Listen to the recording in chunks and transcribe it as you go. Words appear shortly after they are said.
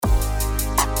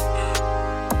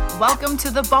Welcome to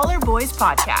the Baller Boys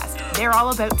podcast. They're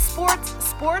all about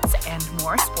sports, and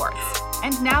more sports.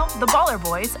 And now, the Baller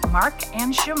Boys, Mark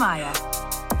and Shemaya.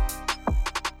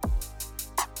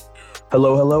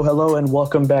 Hello, and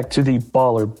welcome back to the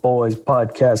Baller Boys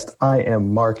podcast. I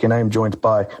am Mark, and I am joined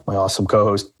by my awesome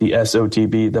co-host, the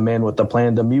SOTB, the man with the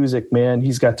plan, the music man.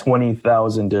 He's got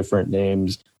 20,000 different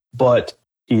names, but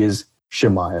he is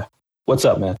Shemaya. What's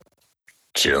up, man?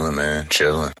 Chilling, man.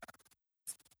 Chilling.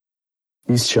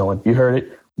 He's chilling. You heard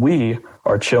it. We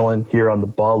are chilling here on the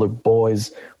Baller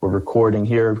Boys. We're recording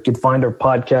here. You can find our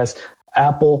podcast,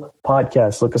 Apple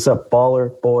Podcasts. Look us up,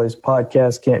 Baller Boys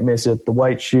Podcast. Can't miss it. The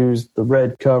white shoes, the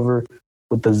red cover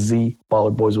with the Z.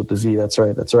 Baller Boys with the Z. That's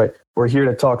right. We're here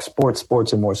to talk sports,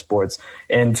 and more sports.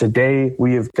 And today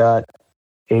we have got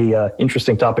a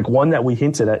interesting topic, one that we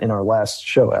hinted at in our last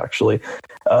show, actually.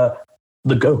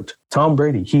 The GOAT, Tom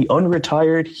Brady. He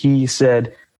unretired. He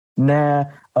said, nah,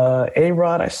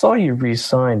 A-Rod, I saw you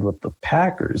re-signed with the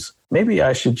Packers. Maybe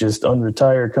I should just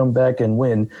unretire, come back and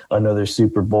win another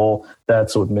Super Bowl.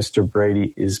 That's what Mr.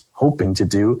 Brady is hoping to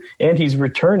do. And he's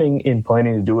returning and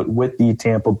planning to do it with the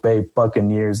Tampa Bay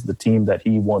Buccaneers, the team that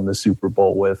he won the Super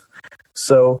Bowl with.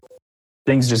 So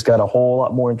things just got a whole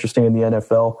lot more interesting in the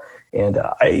NFL. And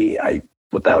I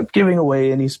without giving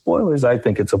away any spoilers, I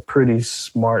think it's a pretty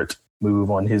smart move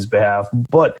on his behalf.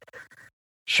 But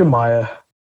Shemaya,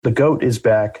 the GOAT is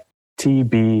back.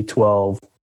 TB12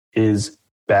 is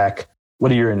back.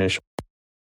 What are your initials?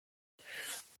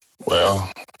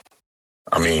 Well,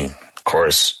 of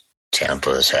course,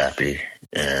 Tampa is happy,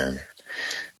 and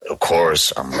of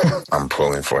course, I'm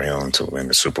pulling for him to win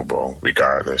the Super Bowl,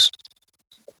 regardless.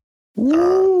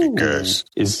 Because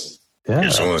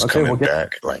someone's coming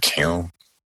back like him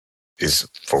is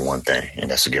for one thing,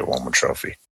 and that's to get one more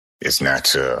trophy. It's not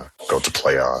to go to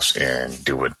playoffs and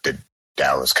do what the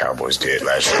Dallas Cowboys did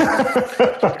last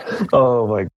year. Oh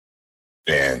my!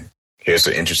 And here's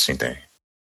the interesting thing.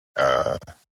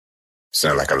 It's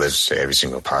not like I listen to every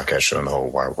single podcast show in the whole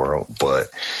wide world, but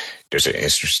there's an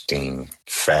interesting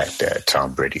fact that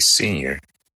Tom Brady Sr.,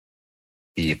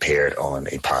 he appeared on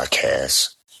a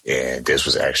podcast, and this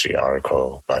was actually an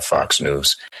article by Fox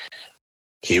News.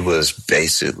 He was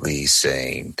basically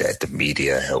saying that the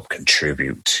media helped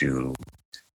contribute to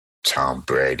Tom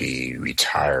Brady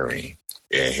retiring.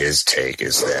 And his take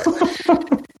is that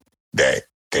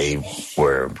they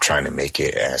were trying to make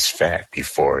it as fact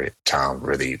before Tom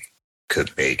really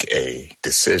could make a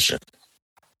decision.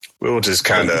 We'll just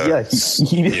kind of, that's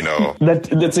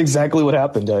exactly what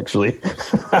happened, actually.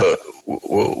 But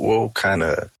we'll kind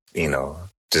of,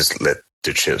 just let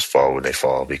the chips fall where they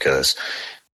fall, because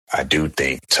I do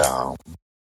think Tom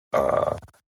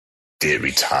did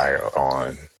retire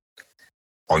on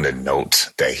the note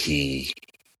that he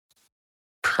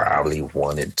probably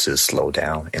wanted to slow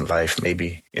down in life,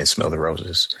 maybe, and smell the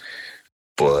roses.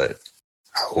 But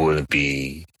I wouldn't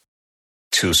be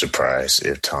too surprised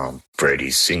if Tom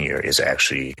Brady Sr. is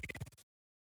actually,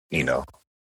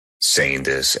 saying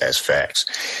this as facts,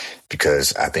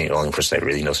 because I think the only person that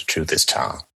really knows the truth is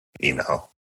Tom. Now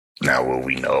will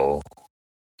we know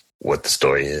what the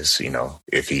story is,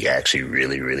 if he actually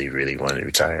really, really, really wanted to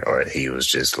retire, or he was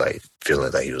just like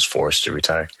feeling like he was forced to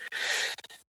retire?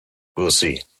 We'll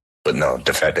see. But no,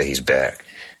 the fact that he's back,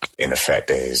 and the fact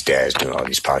that his dad's doing all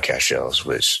these podcast shows,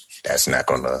 which that's not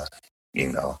going to,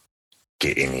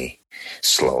 get any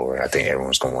slower. I think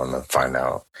everyone's going to want to find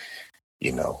out,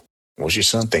 what's your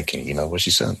son thinking? What's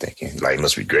your son thinking? Like, it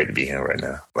must be great to be him right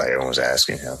now. Like, everyone's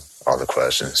asking him all the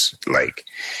questions. Like,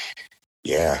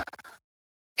 yeah,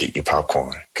 get your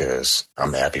popcorn, because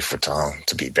I'm happy for Tom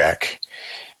to be back.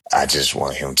 I just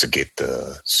want him to get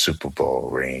the Super Bowl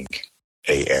ring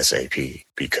ASAP,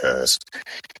 because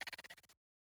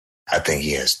I think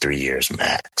he has 3 years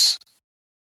max.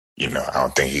 I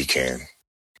don't think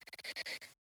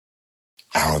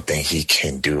he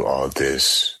can do all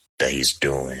this that he's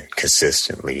doing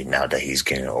consistently now that he's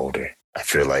getting older. I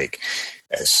feel like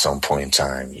at some point in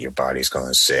time, your body's going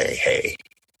to say, hey,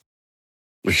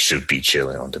 we should be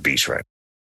chilling on the beach right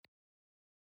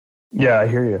now. Yeah, I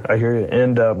hear you.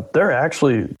 And there are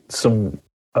actually some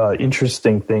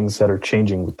interesting things that are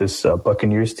changing with this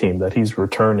Buccaneers team that he's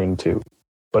returning to.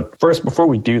 But first, before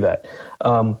we do that,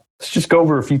 let's just go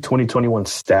over a few 2021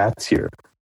 stats here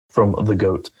from the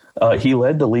GOAT. He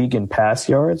led the league in pass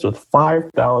yards with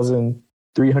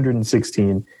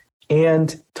 5,316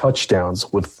 and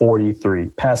touchdowns with 43,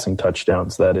 passing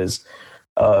touchdowns, that is.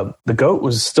 The GOAT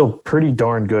was still pretty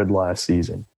darn good last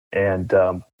season. And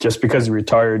just because he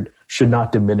retired should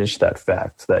not diminish that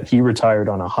fact that he retired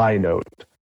on a high note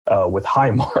with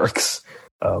high marks.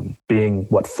 being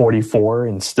 44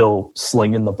 and still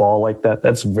slinging the ball like that.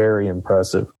 That's very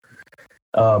impressive.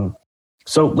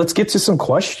 So let's get to some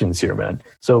questions here, man.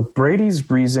 So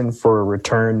Brady's reason for a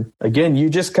return, again,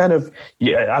 you just kind of,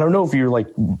 I don't know if you're like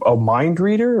a mind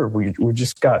reader or we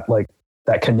just got like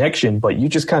that connection, but you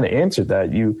just kind of answered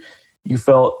that. You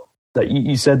felt that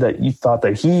you said that you thought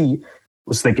that he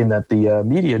was thinking that the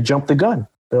media jumped the gun.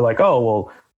 They're like, oh,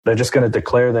 well, they're just going to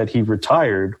declare that he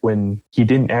retired when he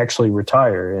didn't actually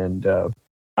retire. And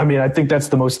I mean, I think that's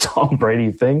the most Tom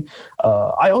Brady thing.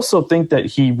 I also think that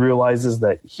he realizes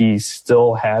that he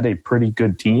still had a pretty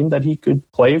good team that he could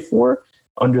play for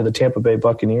under the Tampa Bay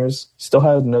Buccaneers. Still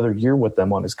had another year with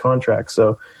them on his contract.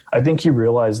 So I think he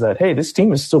realized that, hey, this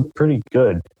team is still pretty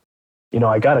good. You know,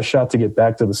 I got a shot to get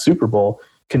back to the Super Bowl,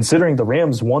 considering the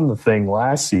Rams won the thing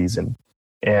last season.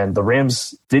 And the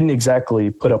Rams didn't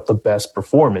exactly put up the best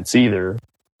performance either.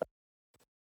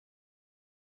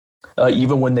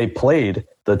 Even when they played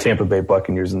the Tampa Bay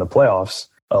Buccaneers in the playoffs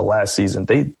last season,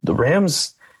 the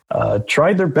Rams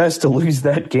tried their best to lose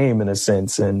that game in a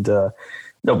sense. And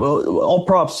all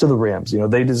props to the Rams. You know,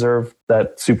 they deserve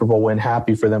that Super Bowl win.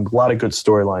 Happy for them. A lot of good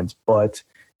storylines. But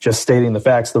just stating the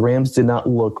facts, the Rams did not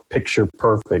look picture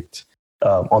perfect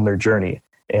on their journey.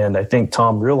 And I think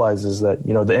Tom realizes that,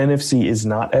 you know, the NFC is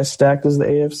not as stacked as the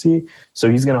AFC.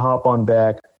 So he's going to hop on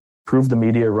back, prove the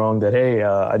media wrong that, hey,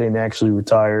 I didn't actually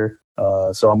retire.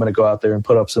 So I'm going to go out there and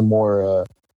put up some more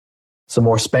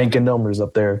spanking numbers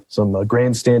up there, some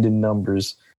grandstanding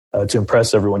numbers to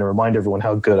impress everyone and remind everyone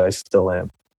how good I still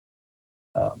am.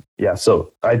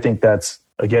 So I think that's,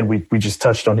 again, we just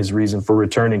touched on his reason for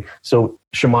returning. So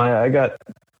Shemaiah, I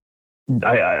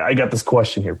got this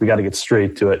question here. We got to get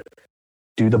straight to it.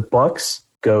 Do the Bucs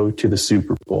go to the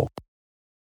Super Bowl?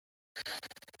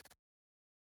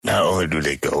 Not only do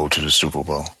they go to the Super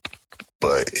Bowl,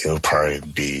 but it'll probably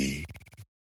be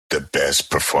the best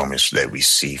performance that we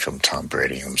see from Tom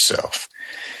Brady himself.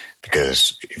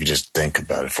 Because if you just think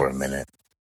about it for a minute,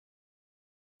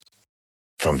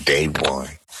 from day one,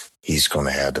 he's going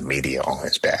to have the media on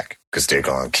his back because they're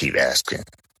going to keep asking,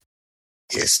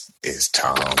 is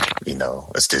Tom, you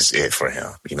know, is this it for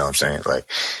him? You know what I'm saying? Like,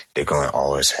 they're going to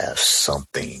always have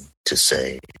something to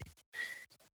say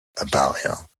about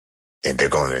him. And they're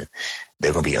going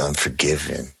to be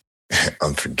unforgivingly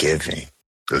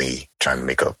trying to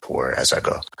make up for it as I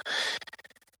go.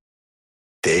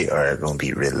 They are going to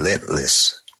be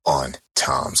relentless on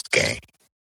Tom's game.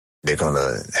 They're going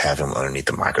to have him underneath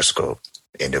the microscope.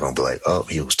 And they're going to be like, oh,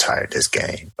 he was tired this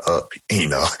game. You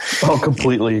know. Oh,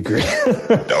 completely agree.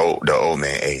 the old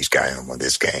man age got him on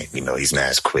this game. You know, he's not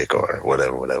as quick or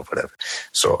whatever.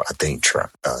 So I think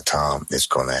Tom is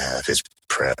going to have his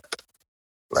prep,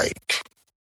 like,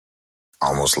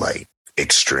 almost like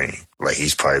extreme. Like,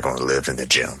 he's probably going to live in the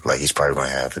gym. Like, he's probably going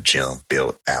to have a gym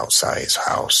built outside his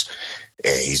house.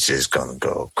 And he's just going to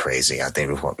go crazy. I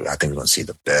think we're going to see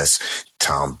the best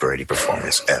Tom Brady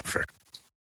performance ever.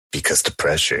 Because the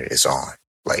pressure is on.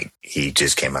 Like, he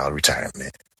just came out of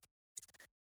retirement.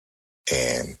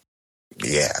 And,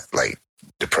 yeah, like,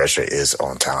 the pressure is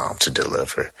on Tom to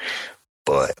deliver.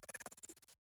 But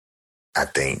I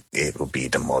think it will be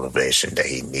the motivation that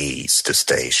he needs to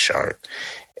stay sharp.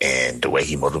 And the way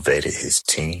he motivated his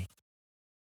team,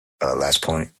 last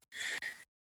point,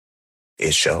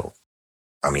 it showed.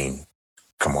 I mean,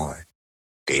 come on.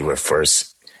 They were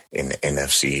first in the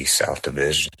NFC South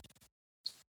Division.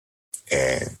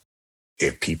 And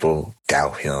if people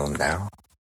doubt him now,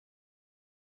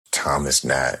 Tom is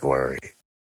not worried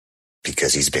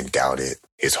because he's been doubted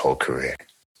his whole career.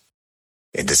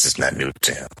 And this is not new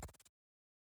to him.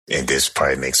 And this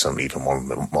probably makes him even more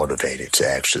motivated to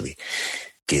actually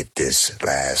get this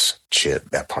last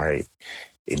chip. That probably,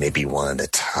 it may be one of the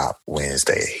top wins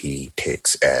that he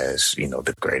picks as, you know,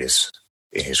 the greatest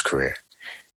in his career.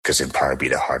 Because it'd probably be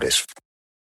the hardest.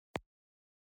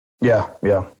 Yeah,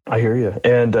 I hear you.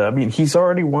 And I mean, he's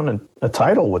already won a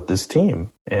title with this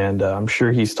team, and I'm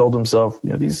sure he's told himself, you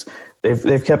know,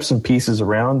 they've kept some pieces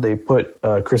around. They put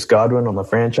Chris Godwin on the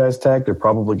franchise tag. They're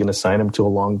probably going to sign him to a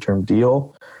long-term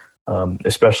deal,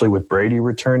 especially with Brady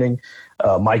returning.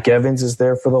 Mike Evans is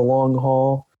there for the long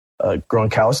haul.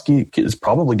 Gronkowski is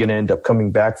probably going to end up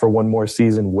coming back for one more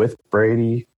season with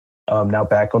Brady, now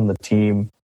back on the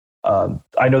team.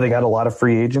 I know they got a lot of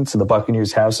free agents, and the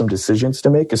Buccaneers have some decisions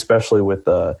to make, especially with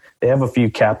they have a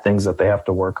few cap things that they have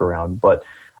to work around. But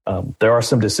there are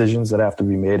some decisions that have to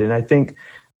be made, and I think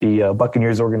the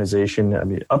Buccaneers organization, I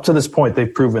mean, up to this point,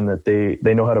 they've proven that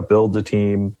they know how to build the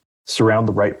team, surround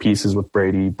the right pieces with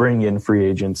Brady, bring in free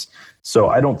agents. So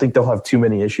I don't think they'll have too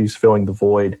many issues filling the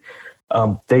void.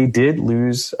 They did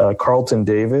lose Carlton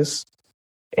Davis,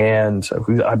 and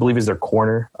who I believe is their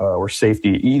corner or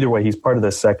safety. Either way, he's part of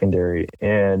the secondary.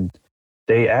 And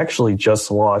they actually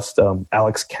just lost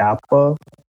Alex Kappa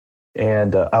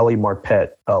and Ali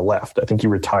Marpet left. I think he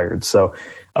retired. So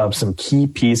some key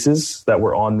pieces that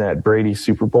were on that Brady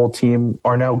Super Bowl team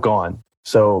are now gone.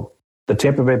 So the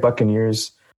Tampa Bay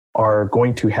Buccaneers are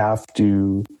going to have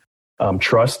to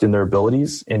trust in their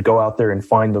abilities and go out there and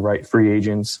find the right free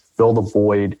agents, fill the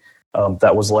void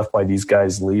that was left by these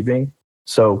guys leaving.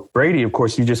 So Brady, of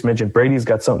course, you just mentioned Brady's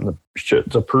got something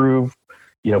to prove.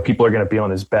 You know, people are going to be on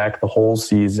his back the whole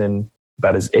season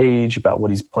about his age, about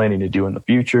what he's planning to do in the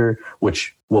future,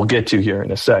 which we'll get to here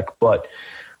in a sec. But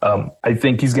I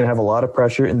think he's going to have a lot of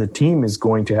pressure, and the team is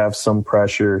going to have some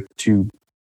pressure to,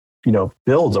 you know,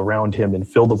 build around him and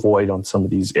fill the void on some of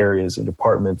these areas and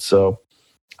departments. So,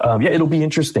 yeah, it'll be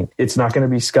interesting. It's not going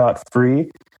to be scot-free.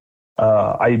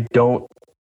 I don't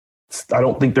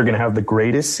think they're going to have the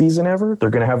greatest season ever.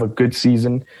 They're going to have a good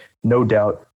season, no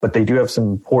doubt, but they do have some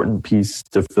important pieces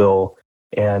to fill,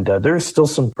 and there is still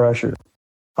some pressure.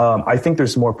 I think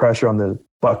there's more pressure on the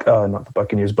not the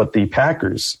Buccaneers, but the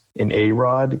Packers in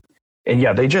A-Rod. And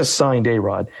yeah, they just signed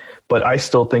A-Rod, but I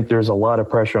still think there's a lot of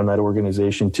pressure on that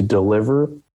organization to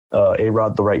deliver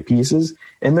A-Rod the right pieces.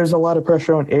 And there's a lot of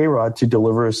pressure on A-Rod to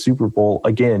deliver a Super Bowl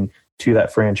again to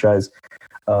that franchise.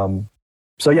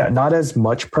 So yeah, not as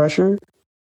much pressure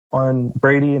on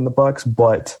Brady and the Bucs,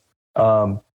 but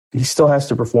he still has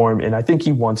to perform, and I think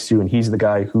he wants to, and he's the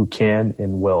guy who can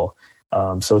and will.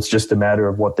 So it's just a matter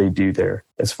of what they do there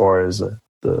as far as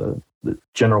the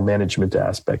general management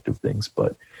aspect of things.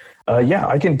 But yeah,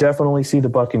 I can definitely see the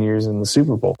Buccaneers in the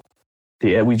Super Bowl.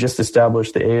 We just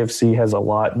established the AFC has a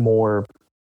lot more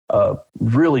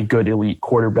really good elite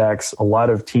quarterbacks, a lot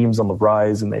of teams on the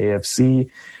rise in the AFC,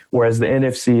 whereas the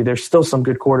NFC, there's still some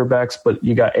good quarterbacks, but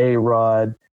you got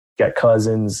A-Rod, you got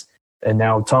Cousins, and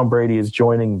now Tom Brady is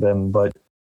joining them, but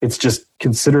it's just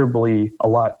considerably a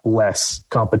lot less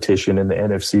competition in the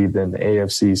NFC than the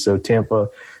AFC. So Tampa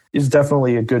is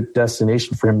definitely a good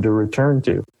destination for him to return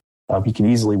to. He can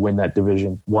easily win that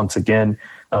division once again,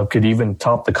 could even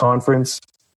top the conference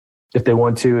if they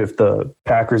want to, if the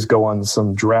Packers go on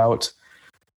some drought.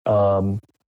 But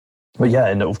yeah,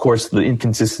 and of course the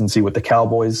inconsistency with the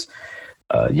Cowboys.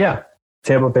 Yeah,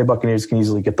 Tampa Bay Buccaneers can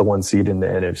easily get the 1 seed in the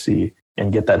NFC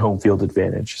and get that home field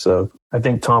advantage. So I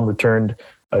think Tom returned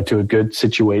to a good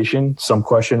situation, some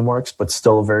question marks, but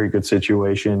still a very good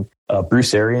situation.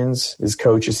 Bruce Arians, his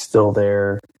coach, is still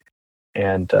there.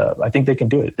 And I think they can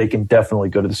do it. They can definitely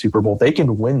go to the Super Bowl. They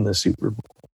can win the Super Bowl.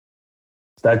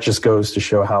 That just goes to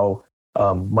show how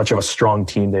much of a strong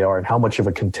team they are and how much of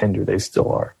a contender they still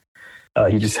are.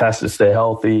 He just has to stay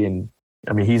healthy. And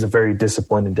I mean, he's a very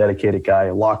disciplined and dedicated guy,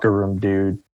 a locker room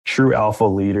dude, true alpha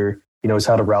leader. He knows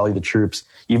how to rally the troops.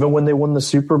 Even when they won the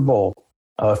Super Bowl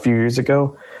a few years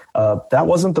ago, that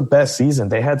wasn't the best season.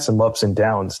 They had some ups and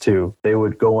downs too. They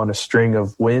would go on a string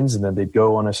of wins and then they'd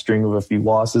go on a string of a few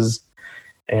losses,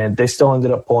 and they still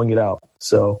ended up pulling it out.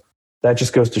 So that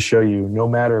just goes to show you, no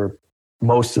matter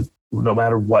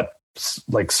what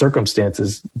like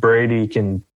circumstances, Brady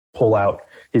can pull out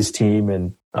his team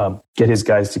and get his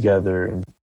guys together and,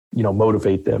 you know,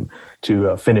 motivate them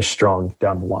to finish strong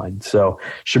down the line. So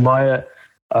Shemaiah,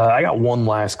 I got one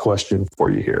last question for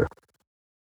you here.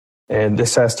 And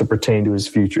this has to pertain to his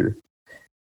future.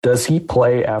 Does he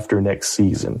play after next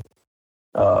season?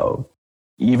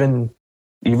 Even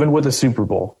with a Super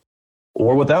Bowl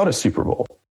or without a Super Bowl?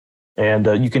 And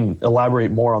you can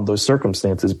elaborate more on those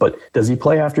circumstances, but does he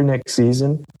play after next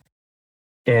season?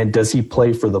 And does he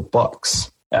play for the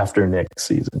Bucs after next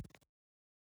season?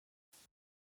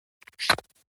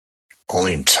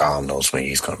 Only Tom knows when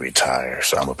he's going to retire,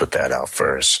 so I'm going to put that out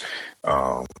first.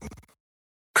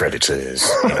 Credit to his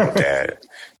dad.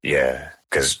 Yeah,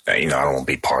 because, I don't want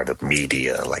to be part of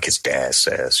media like his dad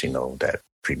says, that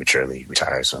prematurely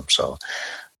retires him. So,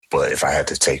 but if I had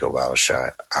to take a wild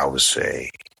shot, I would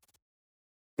say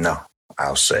no.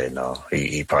 I'll say no.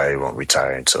 He probably won't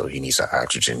retire until he needs an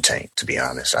oxygen tank, to be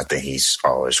honest. I think he's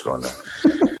always going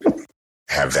to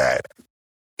have that,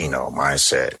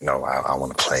 mindset. No, I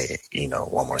want to play,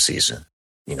 one more season.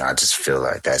 I just feel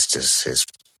like that's just his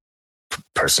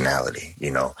personality.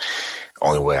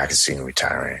 Only way I can see him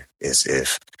retiring is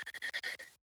if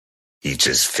he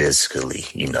just physically,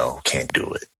 can't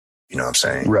do it. You know what I'm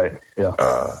saying? Right. Yeah.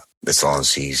 As long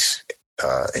as he's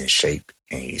in shape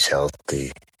and he's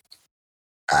healthy,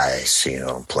 I see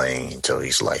him playing until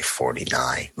he's like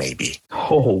 49, maybe.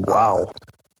 Oh, wow.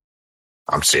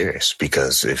 I'm serious,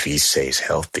 because if he stays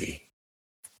healthy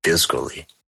physically,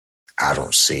 I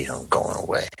don't see him going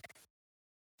away.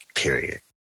 Period.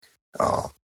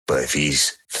 But if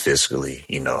he's physically,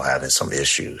 having some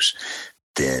issues,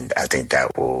 then I think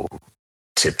that will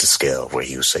tip the scale where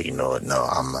he will say, you know what, no,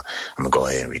 I'm gonna go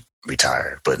ahead and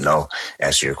retire. But no,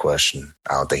 answer your question,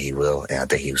 I don't think he will, and I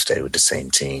think he will stay with the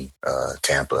same team,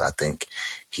 Tampa. I think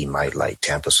he might like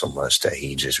Tampa so much that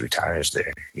he just retires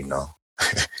there. You know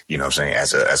what I'm saying?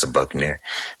 As a Buccaneer,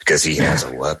 because he has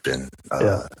a weapon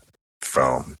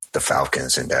from the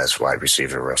Falcons, and that's wide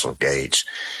receiver Russell Gage,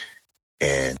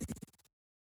 and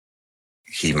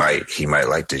he might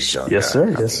like this young guy. Yes,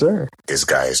 sir. This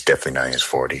guy is definitely not in his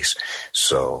 40s.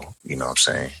 So, you know what I'm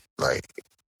saying? Like,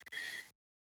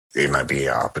 it might be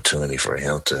an opportunity for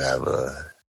him to have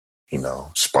a,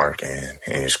 spark in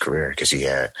his career, because he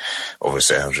had over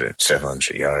 700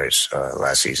 yards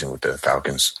last season with the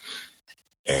Falcons.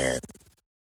 And,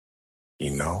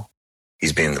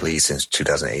 he's been in the league since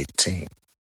 2018.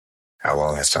 How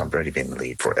long has Tom Brady been in the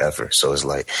league? Forever. So it's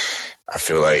like, I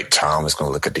feel like Tom is going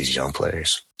to look at these young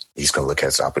players. He's going to look at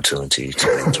his opportunity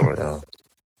to mentor them.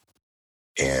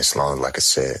 And as long as, like I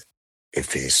said,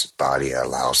 if his body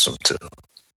allows him to,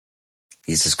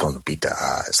 he's just going to beat the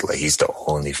odds. Like, he's the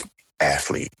only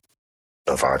athlete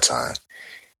of our time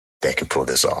that can pull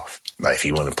this off. Like, if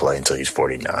he want to play until he's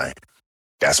 49,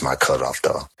 that's my cutoff,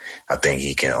 though. I think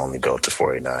he can only go to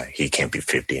 49. He can't be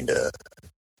 50 in the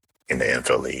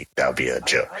NFL league. That would be a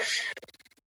joke.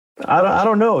 I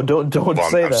don't know. Don't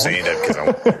say I'm that. saying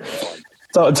that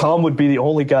because Tom would be the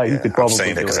only guy who could probably. I'm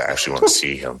saying that because I actually want to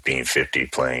see him being 50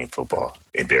 playing football,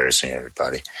 embarrassing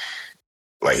everybody.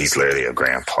 Like, he's literally a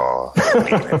grandpa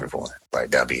beating everyone.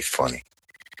 Like, that'd be funny.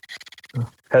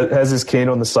 Has his cane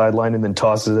on the sideline and then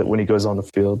tosses it when he goes on the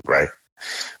field. Right.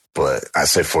 But I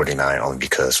said 49 only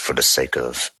because, for the sake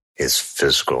of his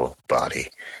physical body,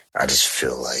 I just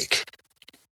feel like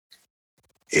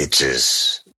it's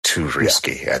just too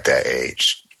risky at that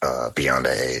age, beyond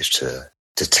that age, to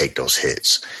take those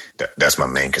hits. That's my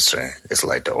main concern. It's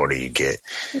like, the older you get,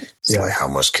 it's like, how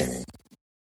much can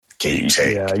you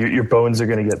take? Yeah, your bones are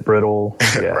going to get brittle.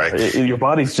 Yeah. Right. Your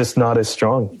body's just not as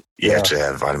strong. You have to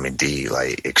have vitamin D,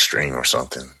 like extreme or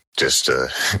something, just to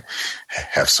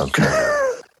have some kind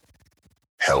of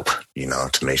help,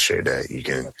 to make sure that you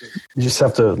can. You just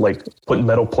have to, like, put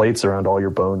metal plates around all your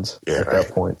bones at that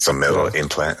point. Some metal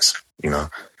implants,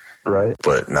 Right.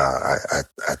 But no,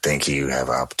 I think you have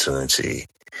an opportunity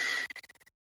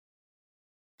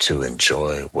to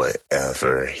enjoy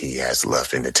whatever he has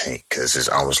left in the tank, because it's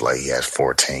almost like he has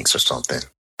 4 tanks or something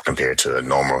compared to a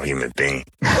normal human being.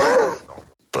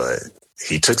 But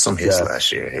he took some hits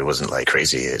last year. It wasn't like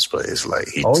crazy hits, but it's like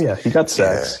he got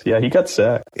sacks. Yeah, he got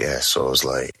sacked. Yeah, so it's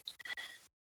like,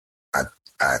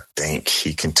 I think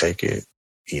he can take it,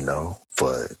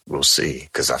 but we'll see.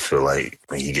 Because I feel like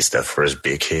when he gets that first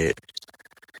big hit,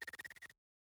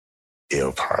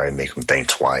 it'll probably make him think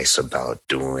twice about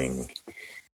doing,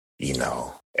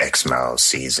 X amount of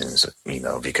seasons,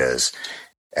 because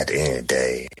at the end of the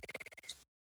day,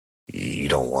 you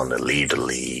don't want to leave the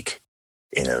league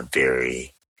in a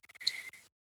very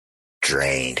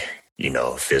drained,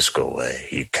 physical way.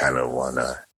 You kind of want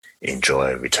to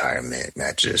enjoy retirement,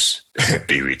 not just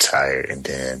be retired and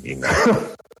then,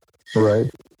 Right.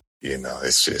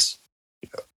 It's just,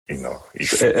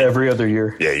 every other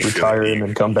year, you retire and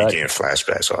then come back. You're getting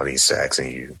flashbacks, all these sacks,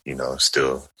 and you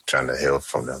still trying to heal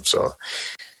from them. So,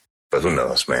 but who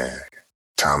knows, man?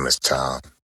 Tom is Tom.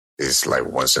 It's like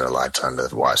once in a lifetime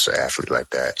to watch an athlete like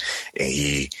that. And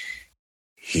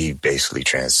he basically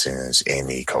transcends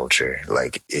any culture.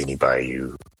 Like, anybody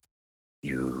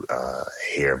you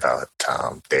hear about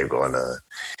Tom, they're going to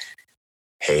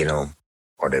hate him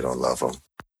or they're going to love him,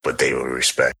 but they will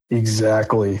respect.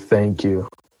 Exactly. Thank you.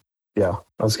 Yeah.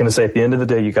 I was going to say, at the end of the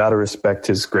day, you got to respect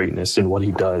his greatness and what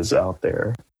he does out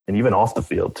there, and even off the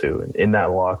field too, and in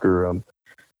that locker room.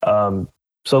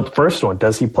 So the first one,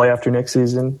 does he play after next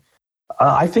season?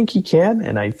 I think he can,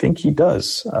 and I think he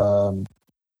does.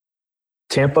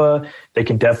 Tampa, they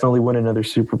can definitely win another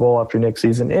Super Bowl after next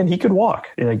season, and he could walk.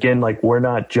 And again, like, we're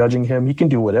not judging him. He can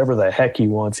do whatever the heck he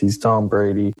wants. He's Tom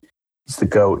Brady. He's the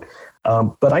GOAT.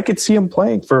 But I could see him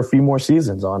playing for a few more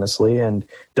seasons, honestly. And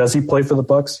does he play for the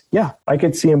Bucs? Yeah, I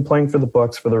could see him playing for the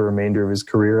Bucs for the remainder of his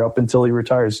career up until he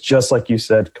retires. Just like you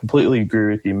said, completely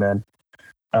agree with you, man.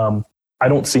 I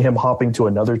don't see him hopping to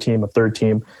another team, a third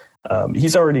team.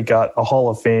 He's already got a Hall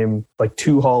of Fame, like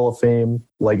 2 Hall of Fame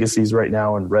legacies right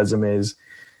now and resumes.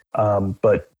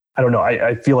 But I don't know.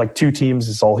 I feel like 2 teams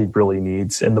is all he really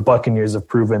needs. And the Buccaneers have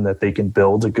proven that they can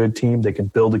build a good team. They can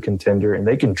build a contender, and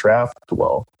they can draft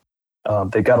well.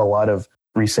 They got a lot of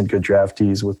recent good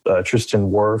draftees with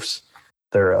Tristan Wirfs.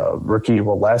 rookie.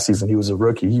 Well, last season he was a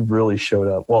rookie. He really showed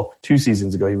up. Well, 2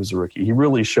 seasons ago he was a rookie. He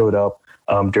really showed up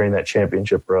during that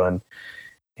championship run.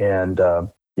 And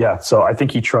so I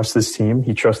think he trusts this team.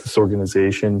 He trusts this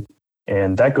organization,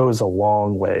 and that goes a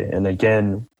long way. And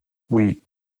again, we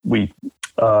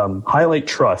highlight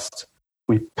trust.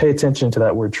 We pay attention to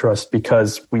that word trust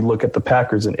because we look at the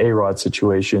Packers and A-Rod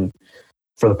situation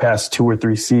for the past 2 or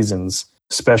 3 seasons,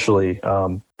 especially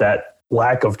that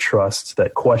lack of trust,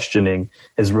 that questioning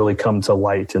has really come to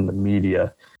light in the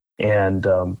media. And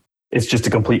it's just a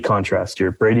complete contrast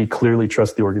here. Brady clearly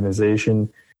trusts the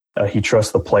organization. He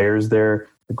trusts the players there.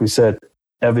 Like we said,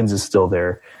 Evans is still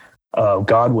there.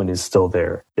 Godwin is still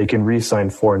there. They can re-sign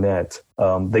Fournette.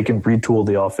 They can retool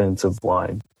the offensive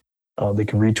line. They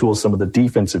can retool some of the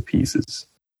defensive pieces.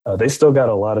 They still got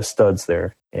a lot of studs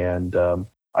there. And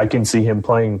I can see him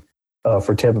playing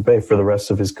for Tampa Bay for the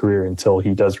rest of his career until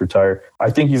he does retire. I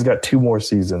think he's got 2 more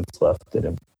seasons left in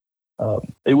him.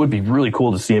 It would be really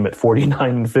cool to see him at 49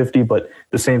 and 50, but at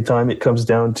the same time, it comes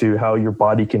down to how your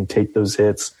body can take those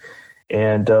hits.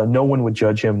 And no one would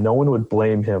judge him. No one would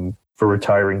blame him for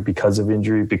retiring because of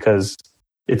injury, because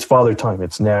it's father time.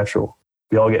 It's natural.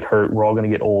 We all get hurt. We're all going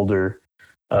to get older.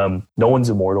 No one's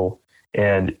immortal.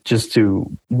 And just to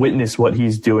witness what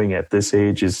he's doing at this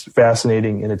age is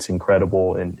fascinating, and it's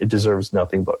incredible, and it deserves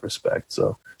nothing but respect.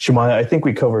 So, Shemaiah, I think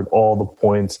we covered all the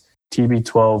points.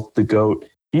 TB12, the GOAT,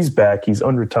 he's back. He's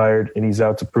unretired, and he's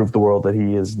out to prove the world that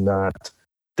he is not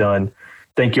done.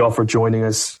 Thank you all for joining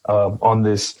us on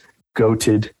this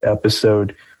GOATed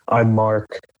episode. I'm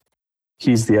Mark.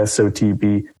 He's the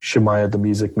SOTB. Shemaiah, the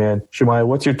Music Man. Shemaiah,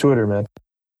 what's your Twitter, man?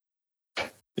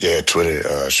 Yeah,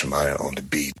 Twitter, Shemaiah on the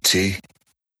BT.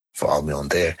 Follow me on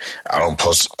there. I don't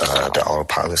post the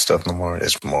autopilot stuff no more.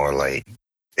 It's more like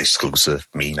exclusive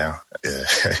me now.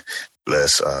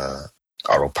 Less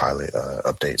autopilot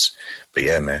updates. But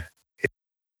yeah, man.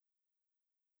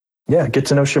 Yeah, get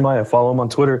to know Shemaiah. Follow him on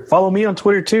Twitter. Follow me on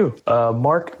Twitter too.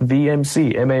 Mark the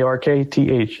MC,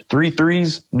 MARKTH. 3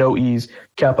 3s, no E's,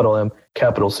 capital M,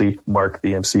 capital C, Mark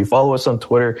the MC. Follow us on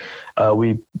Twitter.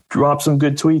 We drop some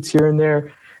good tweets here and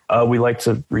there. We like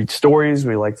to read stories.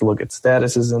 We like to look at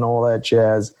statuses and all that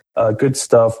jazz. Good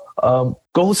stuff. Go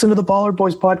listen to the Baller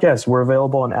Boys podcast. We're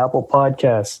available on Apple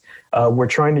Podcasts. We're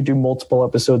trying to do multiple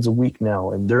episodes a week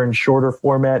now, and they're in shorter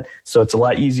format, so it's a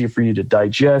lot easier for you to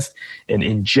digest and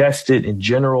ingest it in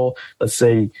general. Let's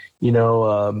say, you've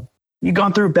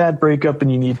gone through a bad breakup and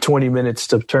you need 20 minutes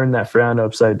to turn that frown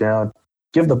upside down.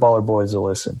 Give the Baller Boys a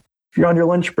listen. If you're on your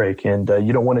lunch break and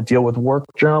you don't want to deal with work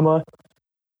drama,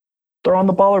 throw on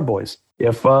the Baller Boys.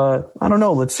 If,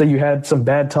 let's say you had some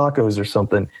bad tacos or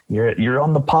something, you're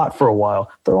on the pot for a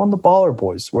while, throw on the Baller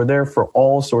Boys. We're there for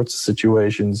all sorts of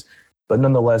situations. But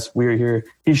nonetheless, we're here.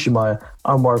 He's Shemaiah.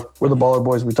 I'm Mark. We're the Baller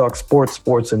Boys. We talk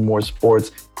sports, and more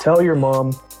sports. Tell your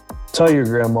mom. Tell your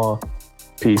grandma.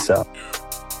 Peace out.